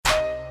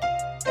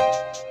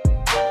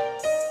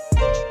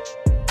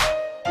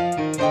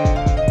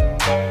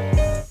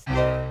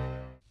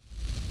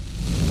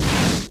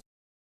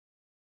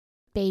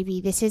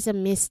Baby, this is a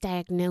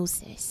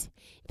misdiagnosis.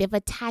 They've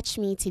attached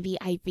me to the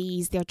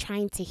IVs. They're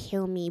trying to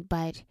heal me,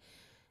 but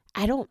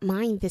I don't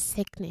mind the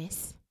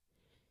sickness.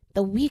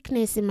 The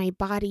weakness in my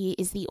body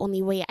is the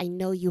only way I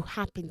know you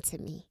happened to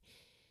me.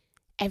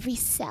 Every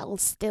cell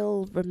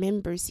still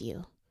remembers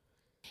you.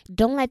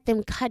 Don't let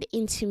them cut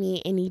into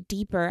me any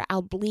deeper.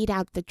 I'll bleed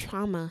out the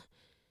trauma.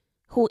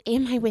 Who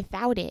am I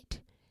without it?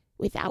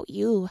 Without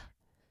you?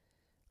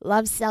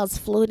 Love cells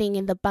floating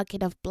in the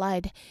bucket of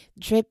blood.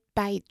 Drip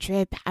by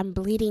drip, I'm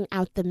bleeding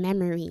out the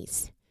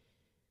memories.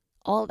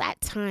 All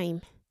that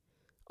time,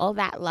 all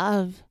that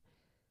love.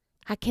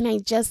 How can I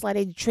just let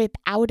it drip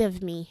out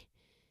of me?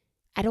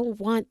 I don't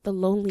want the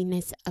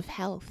loneliness of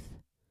health.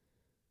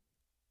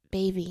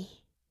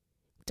 Baby,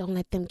 don't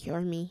let them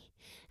cure me.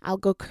 I'll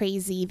go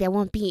crazy. There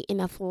won't be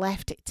enough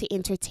left to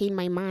entertain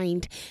my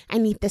mind. I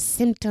need the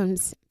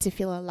symptoms to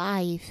feel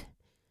alive.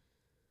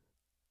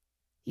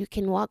 You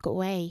can walk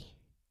away.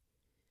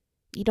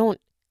 You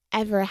don't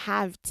ever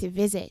have to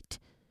visit.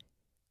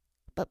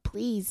 But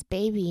please,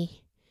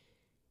 baby,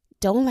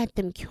 don't let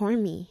them cure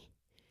me.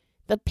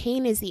 The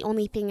pain is the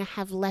only thing I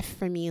have left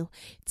from you.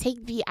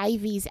 Take the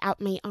IVs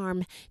out my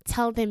arm.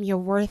 Tell them you're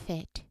worth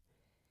it.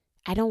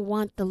 I don't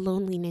want the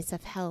loneliness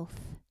of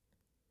health.